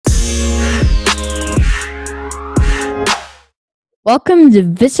Welcome to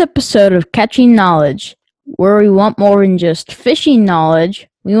this episode of Catching Knowledge, where we want more than just fishing knowledge,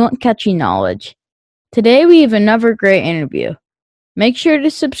 we want catching knowledge. Today we have another great interview. Make sure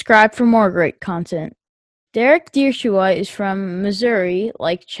to subscribe for more great content. Derek Deershua is from Missouri,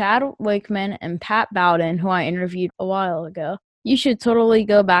 like Chad Wakeman and Pat Bowden, who I interviewed a while ago. You should totally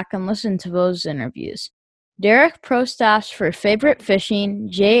go back and listen to those interviews. Derek pro staffs for Favorite Fishing,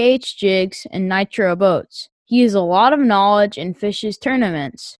 JH Jigs, and Nitro Boats. He has a lot of knowledge and fishes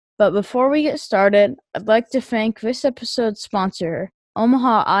tournaments. But before we get started, I'd like to thank this episode's sponsor,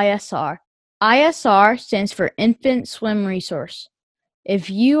 Omaha ISR. ISR stands for Infant Swim Resource. If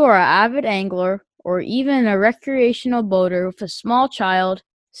you are an avid angler or even a recreational boater with a small child,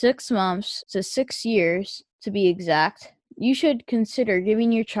 6 months to 6 years to be exact, you should consider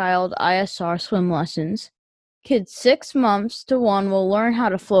giving your child ISR swim lessons. Kids 6 months to 1 will learn how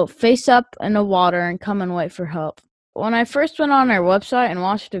to float face up in the water and come and wait for help. When I first went on their website and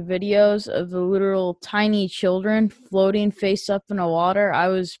watched the videos of the literal tiny children floating face up in the water, I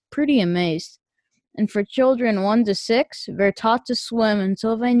was pretty amazed. And for children 1 to 6, they're taught to swim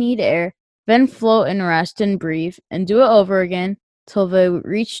until they need air, then float and rest and breathe, and do it over again till they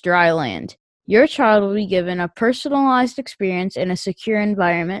reach dry land. Your child will be given a personalized experience in a secure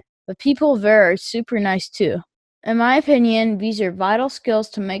environment. The people there are super nice too. In my opinion, these are vital skills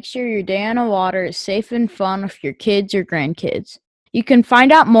to make sure your day on the water is safe and fun with your kids or grandkids. You can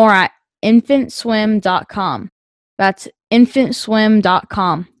find out more at infantswim.com. That's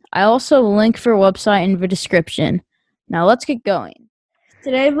infantswim.com. I also link their website in the description. Now let's get going.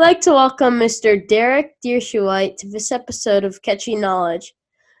 Today I'd like to welcome Mr. Derek Deershua to this episode of Catching Knowledge.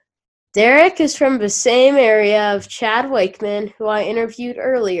 Derek is from the same area of Chad Wakeman, who I interviewed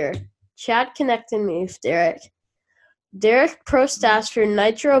earlier. Chad connected me with Derek. Derek pro staffs for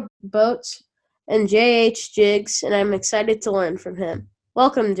Nitro Boats and JH Jigs, and I'm excited to learn from him.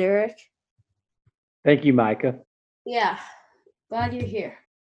 Welcome, Derek. Thank you, Micah. Yeah, glad you're here.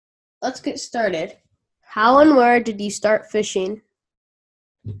 Let's get started. How and where did you start fishing?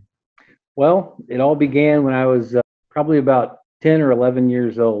 Well, it all began when I was probably about 10 or 11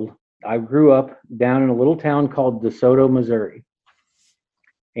 years old. I grew up down in a little town called DeSoto, Missouri.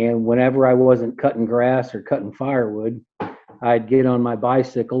 And whenever I wasn't cutting grass or cutting firewood, I'd get on my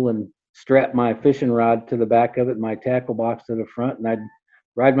bicycle and strap my fishing rod to the back of it, my tackle box to the front, and I'd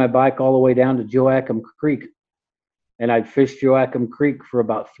ride my bike all the way down to Joachim Creek. And I'd fish Joachim Creek for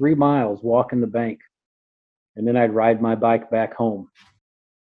about 3 miles, walking the bank. And then I'd ride my bike back home.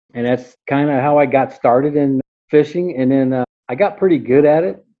 And that's kind of how I got started in fishing. And then I got pretty good at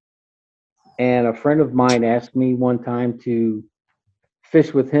it. And a friend of mine asked me one time to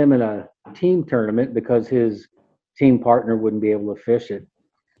fish with him in a team tournament because his team partner wouldn't be able to fish it.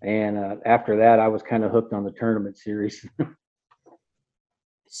 And after that, I was kind of hooked on the tournament series.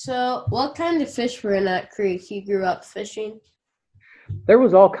 So, what kind of fish were in that creek you grew up fishing? There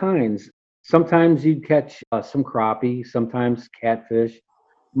was all kinds. Sometimes you'd catch some crappie, sometimes catfish,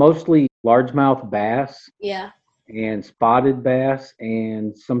 mostly largemouth bass. Yeah. And spotted bass,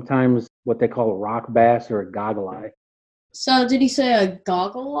 and sometimes what they call a rock bass or a goggle eye. So, did he say a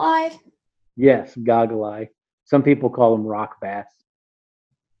goggle eye? Yes, goggle eye. Some people call them rock bass.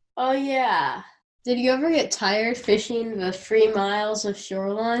 Oh, yeah. Did you ever get tired fishing the 3 miles of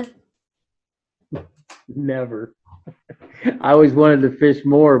shoreline? Never. I always wanted to fish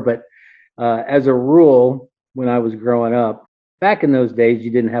more, but as a rule, when I was growing up, back in those days,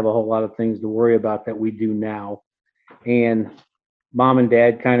 you didn't have a whole lot of things to worry about that we do now. And mom and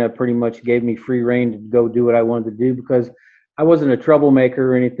dad kind of pretty much gave me free rein to go do what I wanted to do because I wasn't a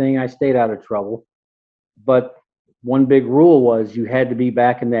troublemaker or anything. I stayed out of trouble. But one big rule was you had to be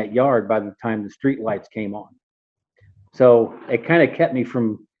back in that yard by the time the street lights came on. So it kind of kept me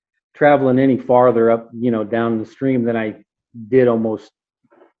from traveling any farther up, down the stream than I did almost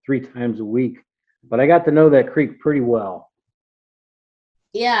 3 times a week. But I got to know that creek pretty well.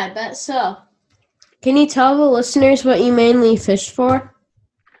 Yeah, I bet so. Can you tell the listeners what you mainly fish for?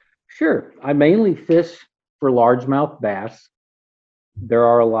 Sure. I mainly fish for largemouth bass. There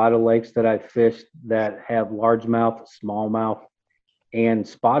are a lot of lakes that I've fished that have largemouth, smallmouth, and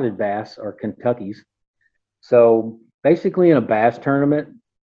spotted bass or Kentuckies. So basically in a bass tournament,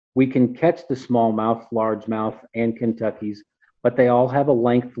 we can catch the smallmouth, largemouth, and Kentuckies, but they all have a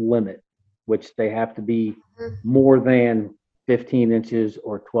length limit, which they have to be more than 15 inches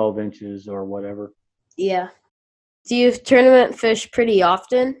or 12 inches or whatever. Yeah. Do you tournament fish pretty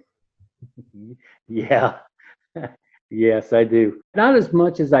often? Yeah. Yes, I do. Not as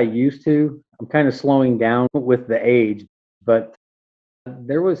much as I used to. I'm kind of slowing down with the age, but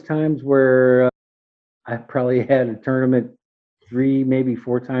there was times where I probably had a tournament 3, maybe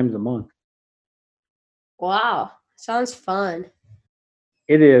 4 times a month. Wow. Sounds fun.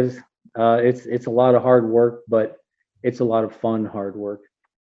 It is. It's a lot of hard work, but it's a lot of fun hard work.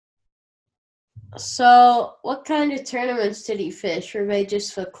 So, what kind of tournaments did you fish? Were they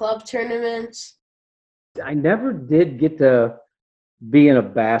just for club tournaments? I never did get to be in a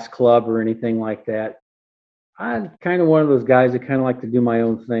bass club or anything like that. I'm kind of one of those guys that kind of like to do my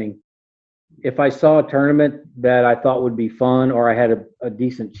own thing. If I saw a tournament that I thought would be fun or I had a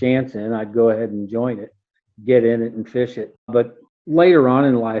decent chance in, I'd go ahead and join it, get in it and fish it. But later on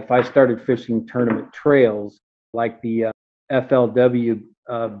in life, I started fishing tournament trails like the FLW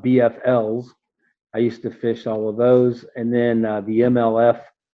BFLs. I used to fish all of those. And then the MLF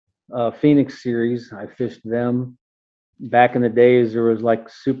Phoenix series, I fished them. Back in the days, there was like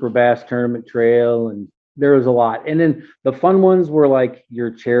Super Bass Tournament Trail, and there was a lot. And then the fun ones were like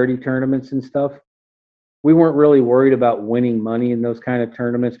your charity tournaments and stuff. We weren't really worried about winning money in those kind of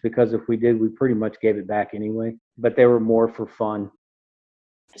tournaments because if we did, we pretty much gave it back anyway. But they were more for fun.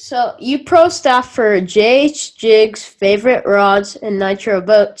 So, you pro staff for JH Jigs, Favorite Rods, and Nitro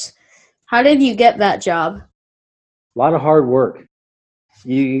Boats. How did you get that job? A lot of hard work.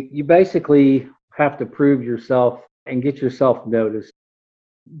 You basically have to prove yourself and get yourself noticed.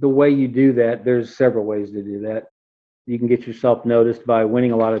 The way you do that, there's several ways to do that. You can get yourself noticed by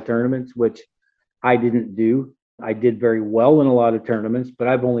winning a lot of tournaments, which I didn't do. I did very well in a lot of tournaments, but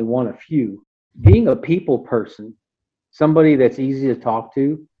I've only won a few. Being a people person, somebody that's easy to talk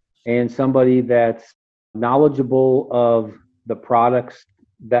to, and somebody that's knowledgeable of the products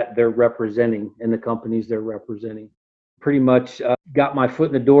that they're representing and the companies they're representing. Pretty much got my foot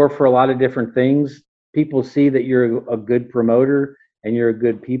in the door for a lot of different things. People see that you're a good promoter and you're a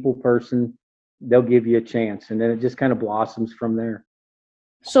good people person, they'll give you a chance. And then it just kind of blossoms from there.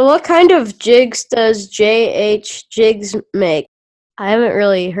 So, what kind of jigs does JH Jigs make? I haven't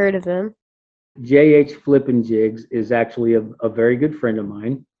really heard of him. JH Flippin' Jigs is actually a very good friend of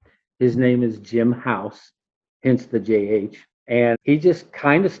mine. His name is Jim House, hence the JH. And he just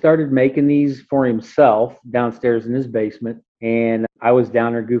kind of started making these for himself downstairs in his basement. And I was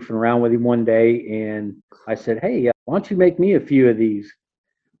down there goofing around with him one day, and I said, "Hey, why don't you make me a few of these?"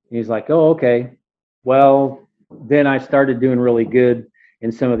 And he's like, "Oh, okay." Well, then I started doing really good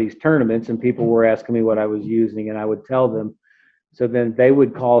in some of these tournaments, and people were asking me what I was using, and I would tell them. So then they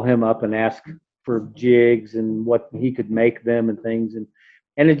would call him up and ask for jigs and what he could make them and things. And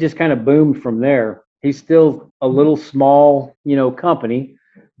it just kind of boomed from there. He's still a little small, company,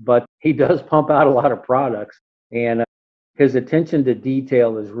 but he does pump out a lot of products. And his attention to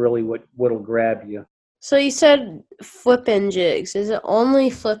detail is really what'll grab you. So, you said flippin' jigs. Is it only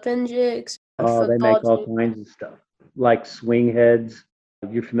flippin' jigs? Oh, they make all kinds of stuff, like swing heads.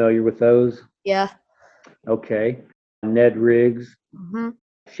 You're familiar with those? Yeah. Okay. Ned rigs,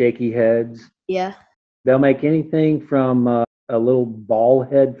 shaky heads. Yeah. They'll make anything from a little ball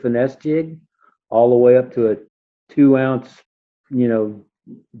head finesse jig all the way up to a 2-ounce,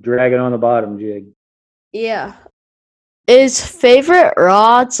 drag it on the bottom jig. Yeah. Is Favorite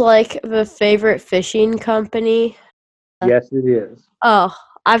Rods like the favorite fishing company? Yes, it is. Oh,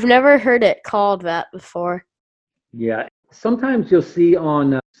 I've never heard it called that before. Yeah. Sometimes you'll see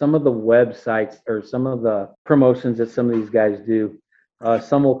on some of the websites or some of the promotions that some of these guys do,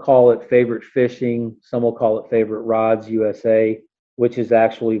 some will call it Favorite Fishing, some will call it Favorite Rods USA, which is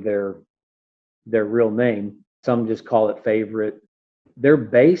actually their real name. Some just call it Favorite. They're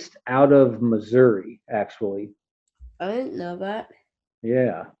based out of Missouri, actually. I didn't know that.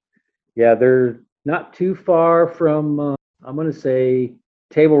 Yeah. Yeah, they're not too far from, I'm going to say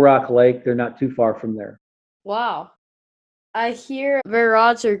Table Rock Lake. They're not too far from there. Wow. I hear their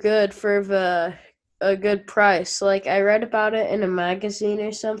rods are good for a good price. Like, I read about it in a magazine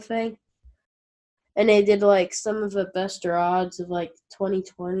or something. And they did, like, some of the best rods of, like,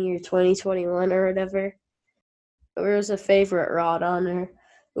 2020 or 2021 or whatever. There was a favorite rod on there.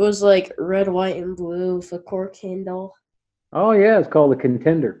 It was, like, red, white, and blue with a cork handle. Oh, yeah, it's called a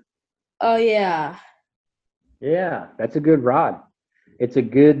Contender. Oh, yeah. Yeah, that's a good rod. It's a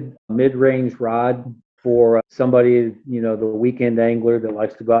good mid-range rod for somebody, the weekend angler that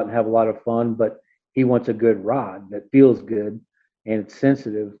likes to go out and have a lot of fun, but he wants a good rod that feels good and it's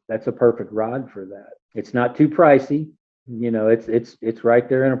sensitive. That's a perfect rod for that. It's not too pricey. It's right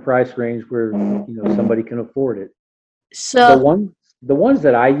there in a price range where somebody can afford it. So the ones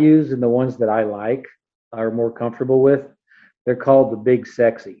that I use and the ones that I like are more comfortable with. They're called the Big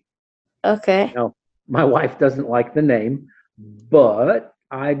Sexy. okay. Now, my wife doesn't like the name, but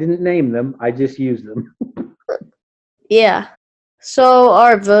I didn't name them. I just used them. Yeah. So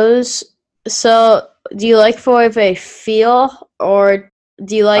do you like for they feel or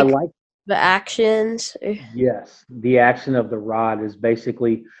do you I like like, the actions? yes, the action of the rod is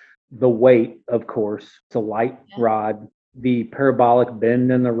basically the weight, of course. It's a light Yeah. rod. The parabolic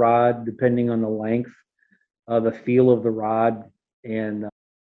bend in the rod, depending on the length, the feel of the rod, and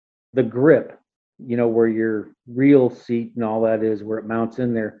the grip, where your reel seat and all that is, where it mounts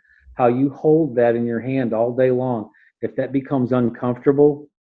in there, how you hold that in your hand all day long. If that becomes uncomfortable,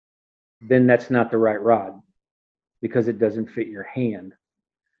 then that's not the right rod because it doesn't fit your hand.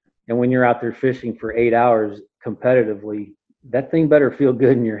 And when you're out there fishing for 8 hours competitively, that thing better feel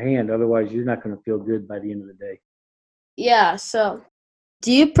good in your hand. Otherwise, you're not going to feel good by the end of the day. Yeah, so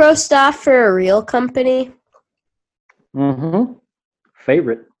do you pro staff for a reel company? Mm-hmm.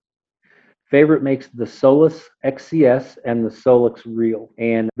 Favorite. Favorite makes the Solus XCS and the Solix reel.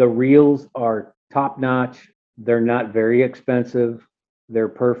 And the reels are top notch. They're not very expensive. They're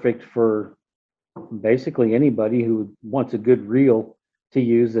perfect for basically anybody who wants a good reel to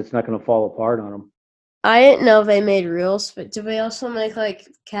use that's not going to fall apart on them. I didn't know they made reels, but do they also make like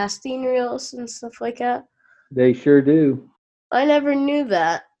casting reels and stuff like that? They sure do. I never knew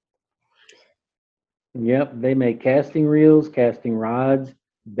that. Yep, they make casting reels, casting rods,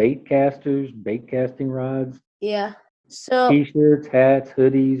 bait casters, bait casting rods, Yeah. So, t-shirts, hats,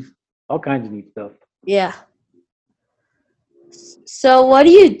 hoodies, all kinds of neat stuff. yeah. So, what do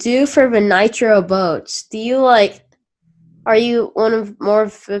you do for the nitro boats? Do you like, are you one of more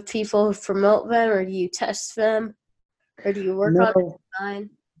of the people who promote them, or do you test them, or do you work on No, design?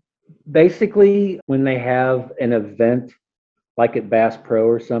 basically when they have an event like at Bass Pro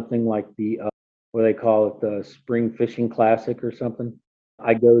or something like the what do they call it, the Spring Fishing Classic or something,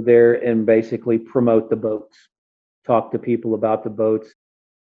 I go there and basically promote the boats, talk to people about the boats,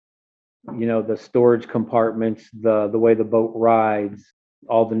 the storage compartments, the way the boat rides,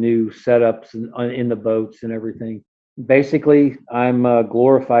 all the new setups in the boats and everything. Basically, I'm a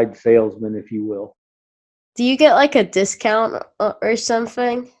glorified salesman, if you will. Do you get like a discount or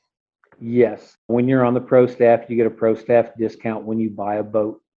something? Yes, when you're on the pro staff, you get a pro staff discount when you buy a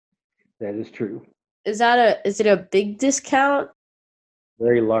boat. That is true. Is it a big discount?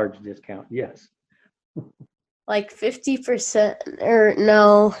 Very large discount. Yes. Like 50% or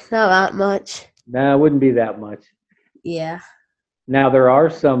no, not that much. No, it wouldn't be that much. Yeah. Now, there are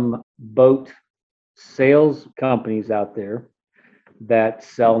some boat sales companies out there that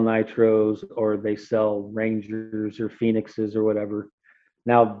sell nitros or they sell Rangers or Phoenixes or whatever.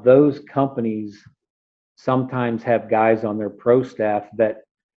 Now, those companies sometimes have guys on their pro staff that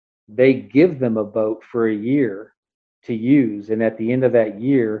they give them a boat for a year to use. And at the end of that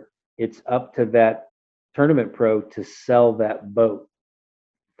year, it's up to that tournament pro to sell that boat.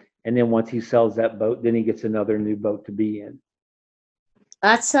 And then once he sells that boat, then he gets another new boat to be in.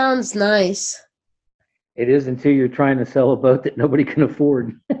 That sounds nice. It is until you're trying to sell a boat that nobody can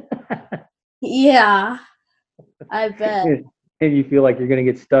afford. Yeah, I bet. And you feel like you're going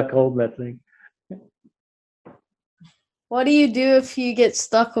to get stuck holding that thing. What do you do if you get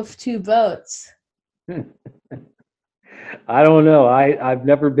stuck with two boats? I don't know. I've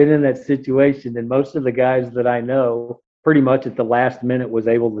never been in that situation. And most of the guys that I know pretty much at the last minute was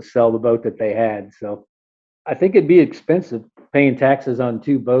able to sell the boat that they had. So I think it'd be expensive paying taxes on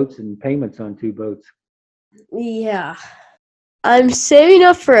two boats and payments on two boats. Yeah. I'm saving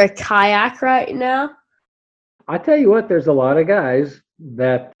up for a kayak right now. I tell you what, there's a lot of guys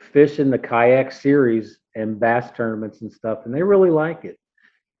that fish in the kayak series and bass tournaments and stuff, and they really like it.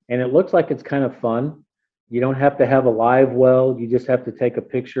 And it looks like it's kind of fun. You don't have to have a live well. You just have to take a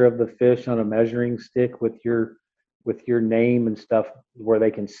picture of the fish on a measuring stick with your name and stuff where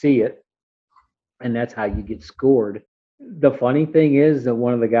they can see it. And that's how you get scored. The funny thing is that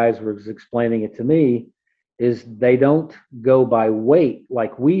one of the guys was explaining it to me is they don't go by weight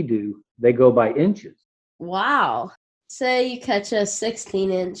like we do. They go by inches. Wow. Say you catch a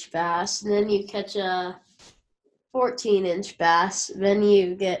 16-inch bass, and then you catch a 14-inch bass, then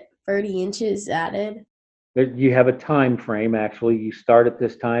you get 30 inches added. You have a time frame. Actually, you start at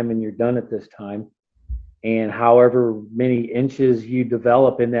this time and you're done at this time. And however many inches you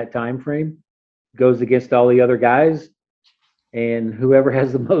develop in that time frame goes against all the other guys, and whoever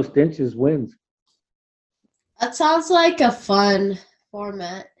has the most inches wins. That sounds like a fun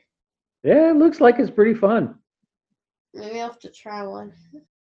format. Yeah, it looks like it's pretty fun. Maybe I'll have to try one.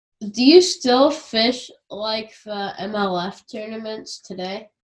 Do you still fish like the MLF tournaments today?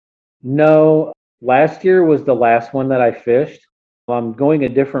 No, last year was the last one that I fished. I'm going a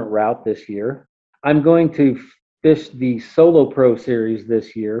different route this year. I'm going to fish the Solo Pro Series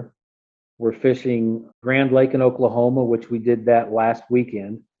this year. We're fishing Grand Lake in Oklahoma, which we did that last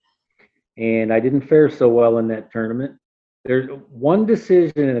weekend. And I didn't fare so well in that tournament. There's one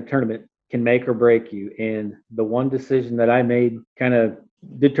decision in a tournament can make or break you. And the one decision that I made kind of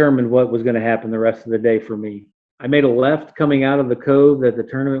determined what was going to happen the rest of the day for me. I made a left coming out of the cove that the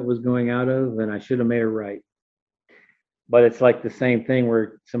tournament was going out of, and I should have made a right. But it's like the same thing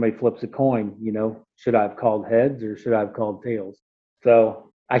where somebody flips a coin, should I have called heads or should I have called tails?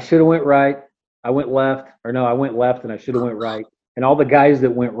 So I should have went right. I went left, or no, I went left and I should have went right. And all the guys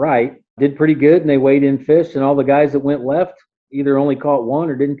that went right did pretty good and they weighed in fish. And all the guys that went left either only caught one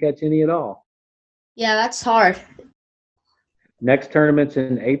or didn't catch any at all. Yeah, that's hard. Next tournament's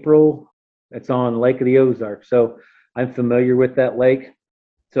in April. It's on Lake of the Ozarks. So I'm familiar with that lake.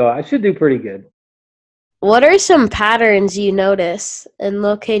 So I should do pretty good. What are some patterns you notice in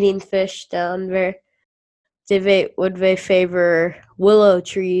locating fish down there? Would they favor willow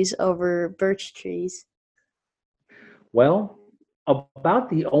trees over birch trees? Well, about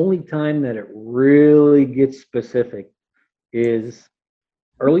the only time that it really gets specific is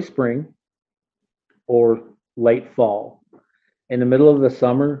early spring or late fall. In the middle of the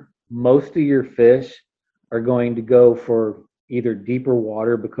summer, most of your fish are going to go for either deeper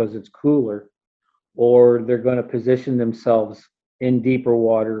water because it's cooler, or they're going to position themselves in deeper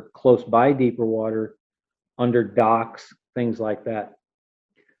water, close by deeper water, under docks, things like that.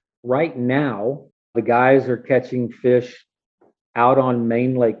 Right now, the guys are catching fish out on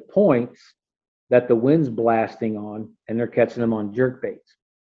main lake points that the wind's blasting on, and they're catching them on jerkbaits.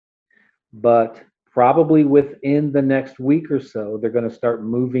 But probably within the next week or so, they're going to start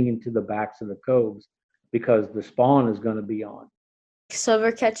moving into the backs of the coves because the spawn is going to be on. So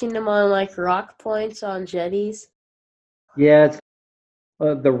we're catching them on like rock points on jetties? Yeah, it's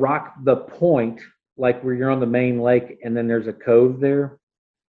the point, like where you're on the main lake and then there's a cove there.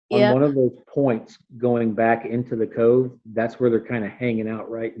 Yeah. On one of those points going back into the cove, that's where they're kind of hanging out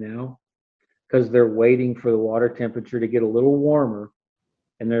right now because they're waiting for the water temperature to get a little warmer,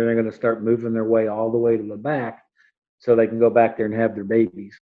 and then they're going to start moving their way all the way to the back so they can go back there and have their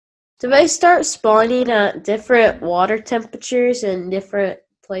babies. Do they start spawning at different water temperatures in different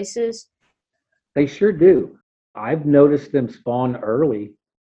places? They sure do. I've noticed them spawn early,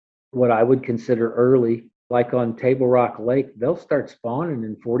 what I would consider early. Like on Table Rock Lake, they'll start spawning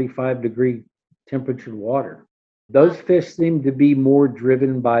in 45-degree temperature water. Those fish seem to be more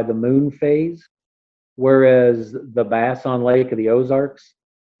driven by the moon phase, whereas the bass on Lake of the Ozarks,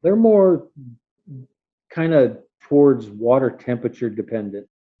 they're more kind of towards water temperature dependent.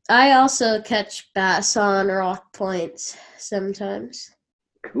 I also catch bass on rock points sometimes.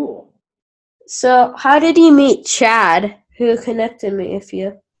 Cool. So how did you meet Chad, who connected me with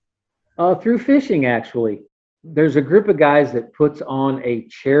you? Through fishing, actually. There's a group of guys that puts on a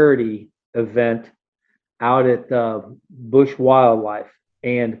charity event out at Bush Wildlife,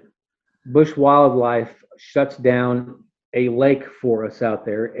 and Bush Wildlife shuts down a lake for us out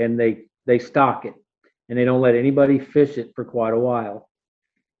there, and they stock it, and they don't let anybody fish it for quite a while.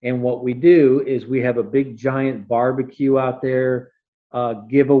 And what we do is we have a big giant barbecue out there,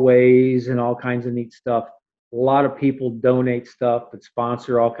 giveaways and all kinds of neat stuff. A lot of people donate stuff that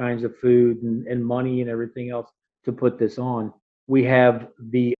sponsor all kinds of food and money and everything else to put this on. We have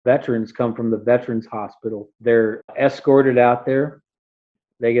the veterans come from the Veterans Hospital. They're escorted out there.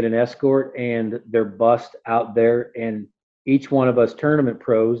 They get an escort and they're bussed out there. And each one of us tournament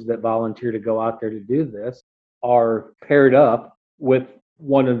pros that volunteer to go out there to do this are paired up with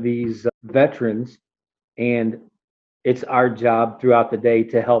one of these veterans. And it's our job throughout the day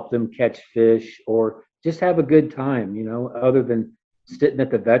to help them catch fish or just have a good time, other than sitting at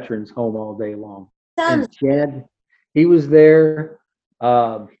the veterans home all day long. And Chad, he was there.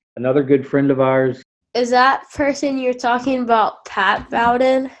 Another good friend of ours. Is that person you're talking about Pat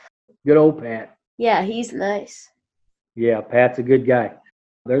Bowden? Good old Pat. Yeah, he's nice. Yeah, Pat's a good guy.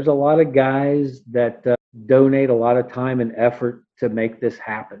 There's a lot of guys that donate a lot of time and effort to make this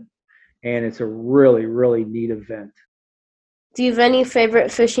happen. And it's a really, really neat event. Do you have any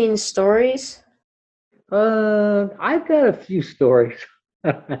favorite fishing stories? I've got a few stories.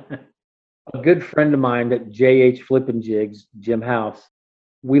 A good friend of mine at JH Flippin' Jigs, Jim House,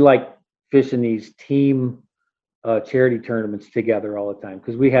 we like fishing these team charity tournaments together all the time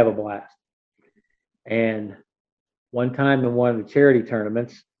because we have a blast. And one time in one of the charity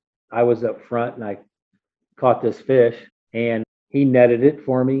tournaments, I was up front and I caught this fish and he netted it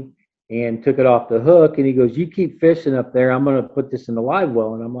for me and took it off the hook. And he goes, "You keep fishing up there. I'm going to put this in the live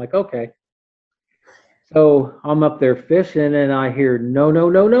well." And I'm like, "Okay." So I'm up there fishing and I hear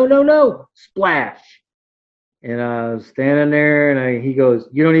no, splash. And I was standing there and he goes,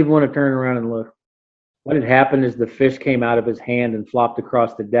 "You don't even want to turn around and look." What had happened is the fish came out of his hand and flopped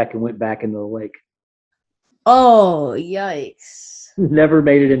across the deck and went back into the lake. Oh, yikes. Never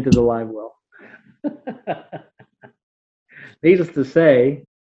made it into the live well. Needless to say,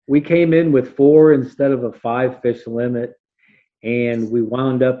 we came in with 4 instead of a 5 fish limit, and we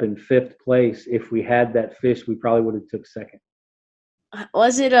wound up in 5th place. If we had that fish, we probably would have took second.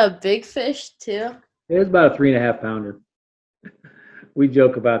 Was it a big fish too? It was about a 3.5 pounder. We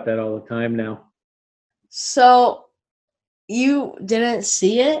joke about that all the time now. So you didn't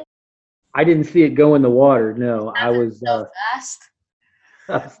see it? I didn't see it go in the water. No, I was So fast?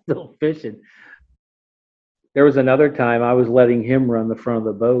 still fishing. There was another time I was letting him run the front of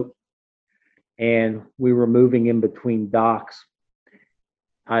the boat, and we were moving in between docks.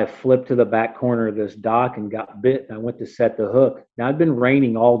 I flipped to the back corner of this dock and got bit, and I went to set the hook. Now, it'd been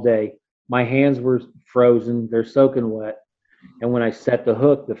raining all day. My hands were frozen. They're soaking wet. And when I set the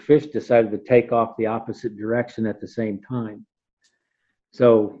hook, the fish decided to take off the opposite direction at the same time.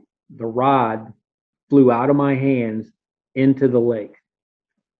 So the rod flew out of my hands into the lake.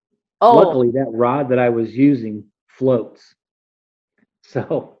 Oh, Luckily, that rod that I was using floats.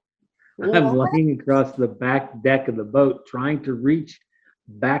 So I'm what? laying across the back deck of the boat trying to reach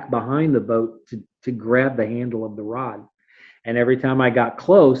back behind the boat to grab the handle of the rod. And every time I got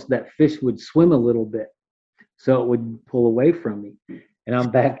close, that fish would swim a little bit, so it would pull away from me. And I'm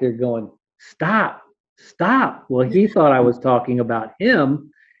back there going, stop, stop. Well, he thought I was talking about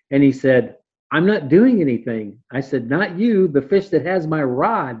him. And he said, I'm not doing anything. I said, not you, the fish that has my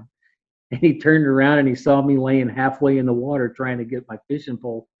rod. And he turned around and he saw me laying halfway in the water trying to get my fishing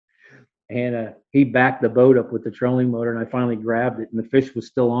pole. And he backed the boat up with the trolling motor, and I finally grabbed it, and the fish was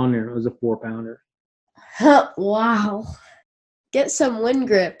still on there. It was a 4-pounder. Wow. Get some wind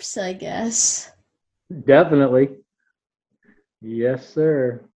grips, I guess. Definitely. Yes,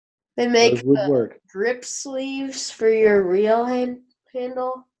 sir. They make Those would the work. grip sleeves for your reel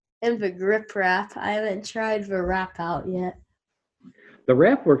handle and the grip wrap. I haven't tried the wrap out yet. The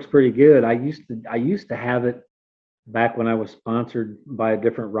wrap works pretty good. I used to have it back when I was sponsored by a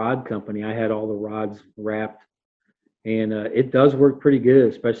different rod company. I had all the rods wrapped, and it does work pretty good,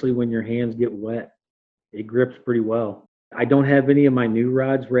 especially when your hands get wet. It grips pretty well. I don't have any of my new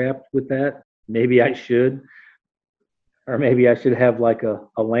rods wrapped with that. Maybe I should, or maybe I should have like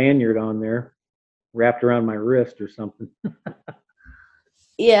a lanyard on there wrapped around my wrist or something.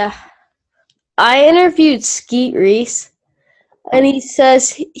 Yeah. I interviewed Skeet Reese, and he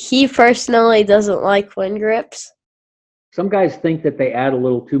says he personally doesn't like wind grips. Some guys think that they add a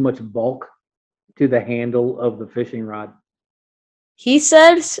little too much bulk to the handle of the fishing rod. He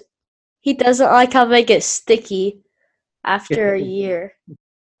says he doesn't like how they get sticky after a year.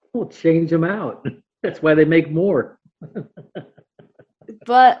 We'll change them out. That's why they make more.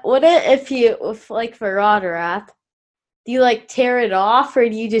 But wouldn't if like the rod wrap, do you like tear it off, or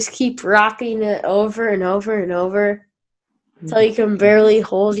do you just keep wrapping it over and over and over until you can barely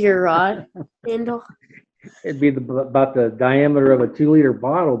hold your rod handle? It'd be about the diameter of a 2-liter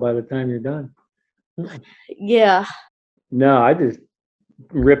bottle by the time you're done. Yeah. No, I just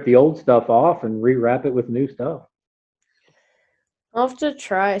rip the old stuff off and rewrap it with new stuff. I'll have to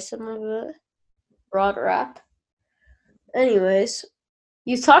try some of the rod wrap. Anyways,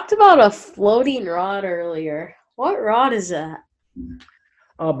 you talked about a floating rod earlier. What rod is that?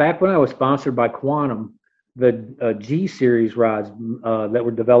 Back when I was sponsored by Quantum, the G series rods that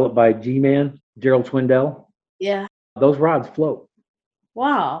were developed by G-Man, Gerald Swindell, Yeah. those rods float.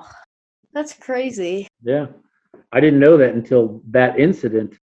 Wow. That's crazy. Yeah. I didn't know that until that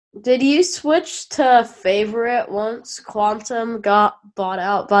incident. Did you switch to Favorite once Quantum got bought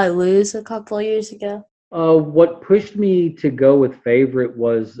out by Luz a couple of years ago? What pushed me to go with Favorite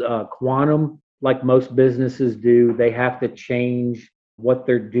was Quantum. Like most businesses do, they have to change what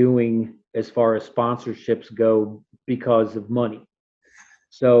they're doing as far as sponsorships go because of money.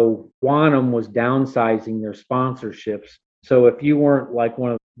 So Quantum was downsizing their sponsorships. So if you weren't like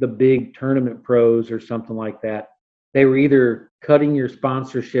one of the big tournament pros or something like that, they were either cutting your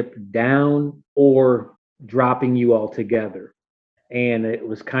sponsorship down or dropping you altogether. And it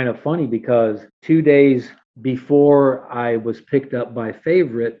was kind of funny because 2 days before I was picked up by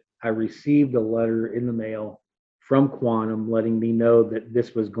Favorite, I received a letter in the mail from Quantum letting me know that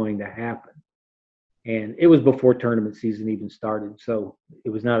this was going to happen. And it was before tournament season even started, so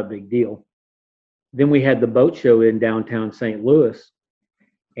it was not a big deal. Then we had the boat show in downtown St. Louis,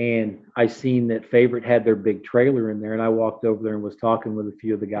 and I seen that Favorite had their big trailer in there, and I walked over there and was talking with a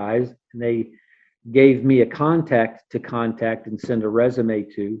few of the guys, and they gave me a contact to contact and send a resume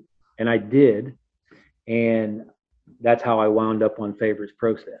to, and I did, and that's how I wound up on Favorite's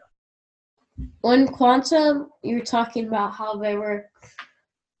pro staff. When Quantum, you were talking about how they were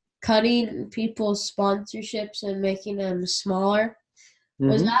cutting people's sponsorships and making them smaller.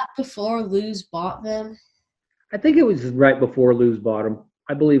 Was Mhm. that before Luz bought them? I think it was right before Lose Bottom.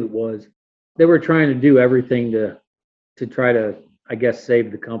 I believe it was. They were trying to do everything to try to, I guess,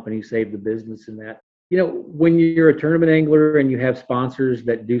 save the company, save the business, and that. When you're a tournament angler and you have sponsors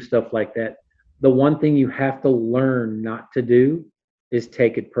that do stuff like that, the one thing you have to learn not to do is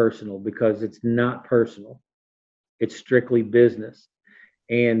take it personal, because it's not personal. It's strictly business.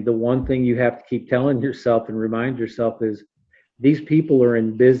 And the one thing you have to keep telling yourself and remind yourself is these people are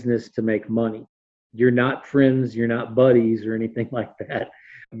in business to make money. You're not friends, you're not buddies or anything like that.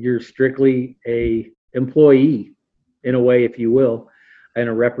 You're strictly a employee in a way, if you will, and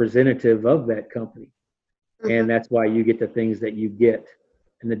a representative of that company. Mhm. And that's why you get the things that you get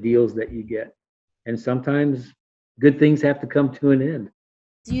and the deals that you get. And sometimes good things have to come to an end.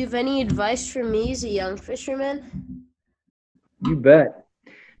 Do you have any advice for me as a young fisherman? You bet.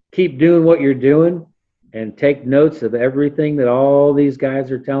 Keep doing what you're doing and take notes of everything that all these guys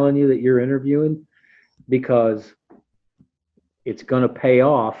are telling you that you're interviewing, because it's going to pay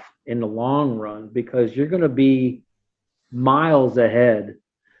off in the long run, because you're going to be miles ahead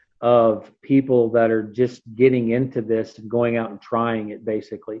of people that are just getting into this and going out and trying it.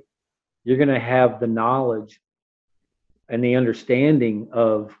 Basically, you're going to have the knowledge and the understanding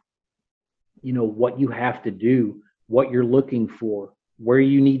of what you have to do, what you're looking for, where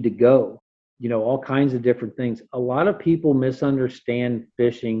you need to go, all kinds of different things. A lot of people misunderstand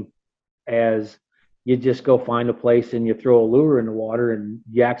fishing as you just go find a place and you throw a lure in the water and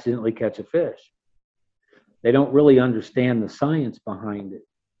you accidentally catch a fish. They don't really understand the science behind it.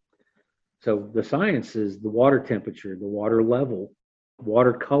 So the science is the water temperature, the water level,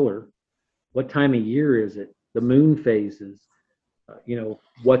 water color, what time of year is it, the moon phases,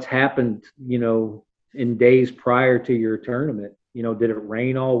 what's happened, in days prior to your tournament. Did it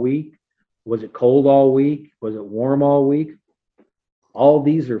rain all week? Was it cold all week? Was it warm all week? All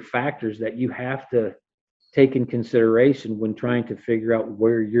these are factors that you have to take in consideration when trying to figure out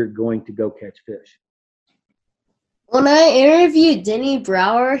where you're going to go catch fish. When I interviewed Denny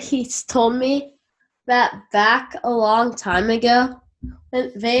Brower, he told me that back a long time ago,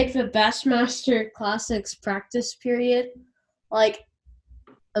 when they had the Bassmaster Classics practice period, like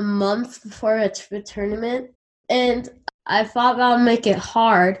a month before the tournament, and I thought that would make it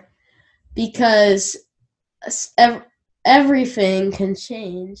hard because everything can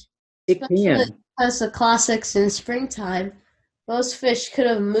change. It Especially can. because the classics in springtime, most fish could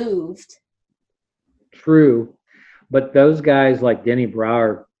have moved. True. But those guys like Denny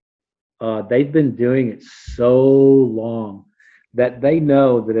Brower, they've been doing it so long that they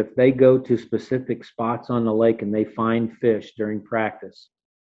know that if they go to specific spots on the lake and they find fish during practice,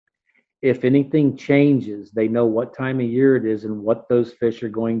 if anything changes, they know what time of year it is and what those fish are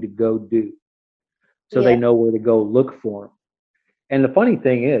going to go do. So Yeah. they know where to go look for them. And the funny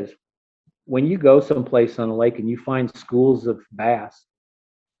thing is, when you go someplace on a lake and you find schools of bass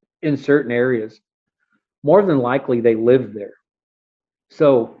in certain areas, more than likely they live there.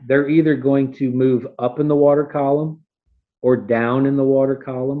 So they're either going to move up in the water column or down in the water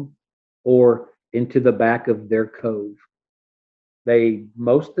column or into the back of their cove. They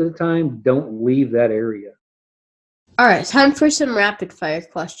most of the time don't leave that area. All right, time for some rapid fire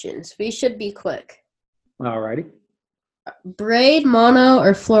questions. We should be quick. All righty. Braid, mono,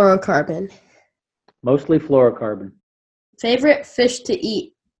 or fluorocarbon? Mostly fluorocarbon. Favorite fish to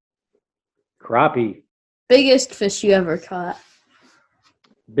eat? Crappie. Biggest fish you ever caught?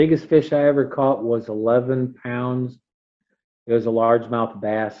 Biggest fish I ever caught was 11 pounds. It was a largemouth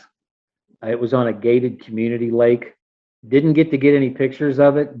bass. It was on a gated community lake. Didn't get to get any pictures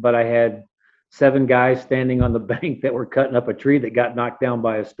of it, but I had 7 guys standing on the bank that were cutting up a tree that got knocked down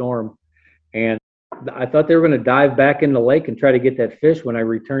by a storm. And I thought they were going to dive back in the lake and try to get that fish when I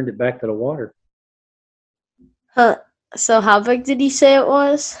returned it back to the water. Huh. So how big did you say it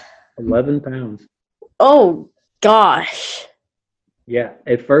was? 11 pounds. Oh, gosh. Yeah.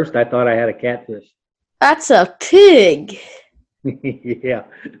 At first, I thought I had a catfish. That's a pig. Yeah.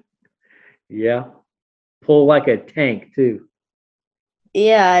 Yeah. Pull like a tank, too.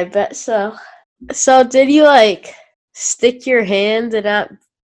 Yeah, I bet so. So did you, stick your hand in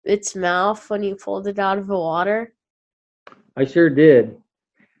its mouth when you pulled it out of the water? I sure did.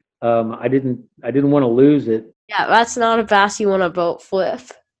 I didn't want to lose it. Yeah, that's not a bass you want to boat flip.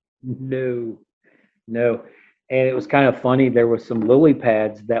 No. No. And it was kind of funny. There were some lily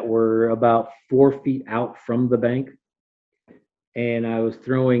pads that were about 4 feet out from the bank. And I was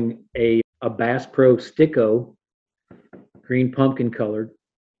throwing a Bass Pro Sticko, green pumpkin colored,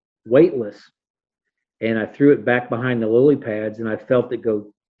 weightless. And I threw it back behind the lily pads and I felt it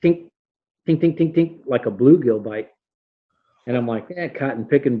go tink, tink, tink, tink, tink, like a bluegill bite. And I'm like, cotton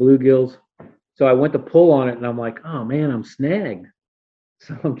picking bluegills. So I went to pull on it, and I'm like, oh man, I'm snagged.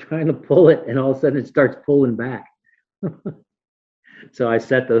 So I'm trying to pull it, and all of a sudden it starts pulling back. So I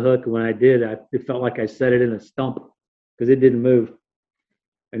set the hook, and when I did, it felt like I set it in a stump because it didn't move.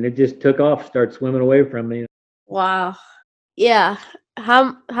 And it just took off, started swimming away from me. Wow. Yeah.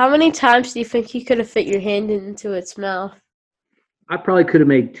 How many times do you think you could have fit your hand into its mouth? I probably could have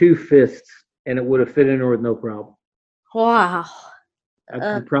made 2 fists, and it would have fit in there with no problem. Wow.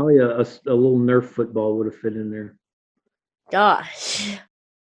 Probably a little Nerf football would have fit in there. Gosh.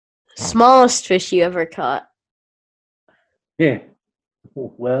 Smallest fish you ever caught? Yeah.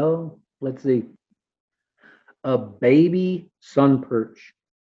 Well, let's see. A baby sun perch.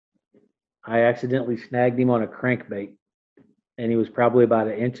 I accidentally snagged him on a crankbait, and he was probably about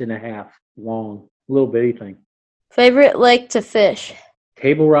 1.5 inches long. Little bitty thing. Favorite lake to fish?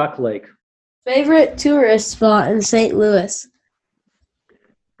 Table Rock Lake. Favorite tourist spot in St. Louis?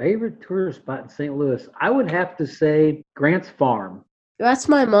 Favorite tourist spot in St. Louis? I would have to say Grant's Farm. That's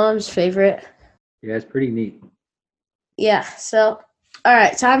my mom's favorite. Yeah, it's pretty neat. Yeah, so, all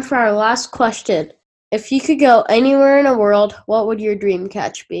right, time for our last question. If you could go anywhere in the world, what would your dream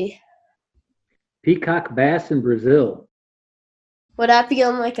catch be? Peacock bass in Brazil. Would that be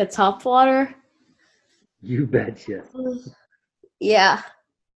on like a topwater? You betcha. Yeah.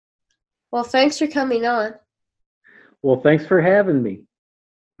 Well, thanks for coming on. Well, thanks for having me.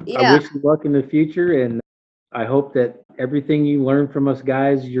 Yeah. I wish you luck in the future, and I hope that everything you learn from us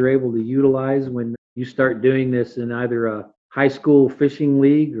guys, you're able to utilize when you start doing this in either a high school fishing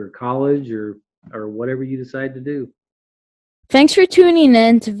league or college or whatever you decide to do. Thanks for tuning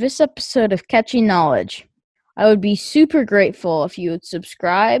in to this episode of Catching Knowledge. I would be super grateful if you would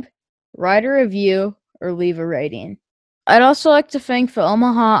subscribe, write a review, or leave a rating. I'd also like to thank the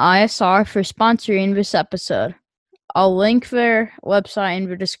Omaha ISR for sponsoring this episode. I'll link their website in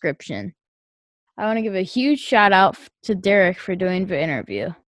the description. I want to give a huge shout out to Derek for doing the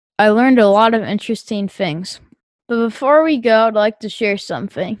interview. I learned a lot of interesting things. But before we go, I'd like to share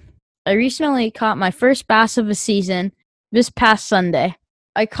something. I recently caught my first bass of the season this past Sunday.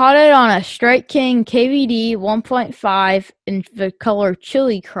 I caught it on a Strike King KVD 1.5 in the color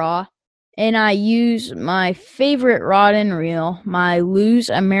Chili Craw, and I used my favorite rod and reel, my Lew's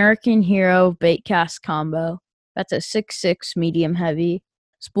American Hero Baitcast Combo. That's a 6.6 medium heavy,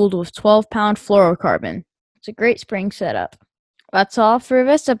 spooled with 12-pound fluorocarbon. It's a great spring setup. That's all for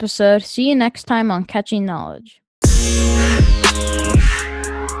this episode. See you next time on Catching Knowledge.